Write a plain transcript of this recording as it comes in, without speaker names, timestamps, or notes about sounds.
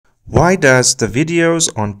Why does the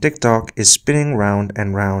videos on TikTok is spinning round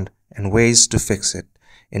and round, and ways to fix it?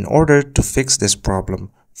 In order to fix this problem,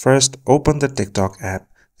 first open the TikTok app,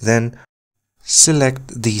 then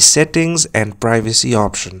select the settings and privacy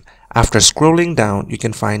option. After scrolling down, you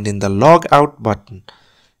can find in the log out button.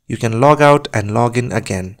 You can log out and log in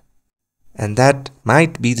again, and that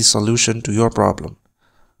might be the solution to your problem.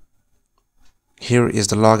 Here is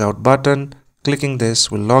the log out button. Clicking this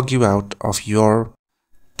will log you out of your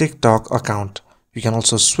TikTok account. You can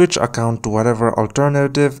also switch account to whatever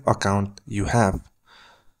alternative account you have.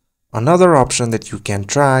 Another option that you can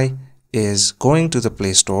try is going to the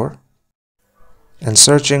Play Store and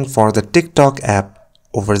searching for the TikTok app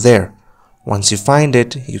over there. Once you find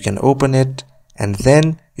it, you can open it and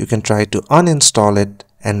then you can try to uninstall it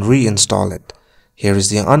and reinstall it. Here is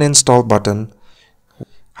the uninstall button.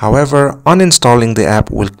 However, uninstalling the app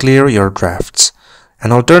will clear your drafts.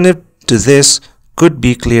 An alternative to this could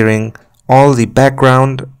be clearing all the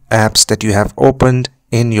background apps that you have opened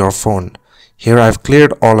in your phone. Here I've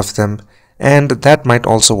cleared all of them, and that might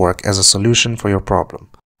also work as a solution for your problem.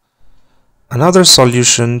 Another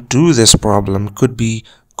solution to this problem could be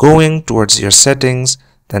going towards your settings,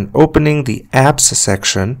 then opening the apps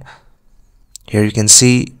section. Here you can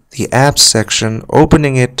see the apps section.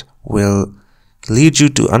 Opening it will lead you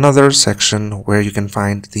to another section where you can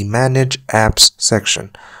find the manage apps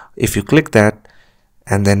section. If you click that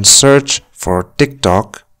and then search for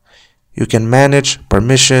TikTok, you can manage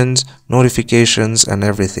permissions, notifications, and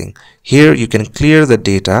everything. Here you can clear the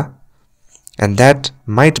data, and that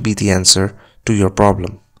might be the answer to your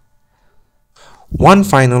problem. One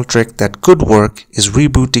final trick that could work is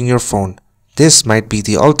rebooting your phone. This might be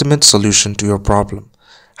the ultimate solution to your problem.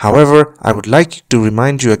 However, I would like to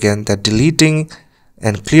remind you again that deleting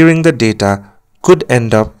and clearing the data could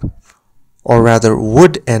end up, or rather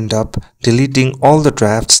would end up, deleting all the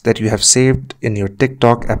drafts that you have saved in your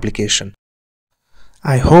TikTok application.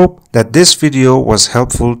 I hope that this video was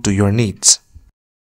helpful to your needs.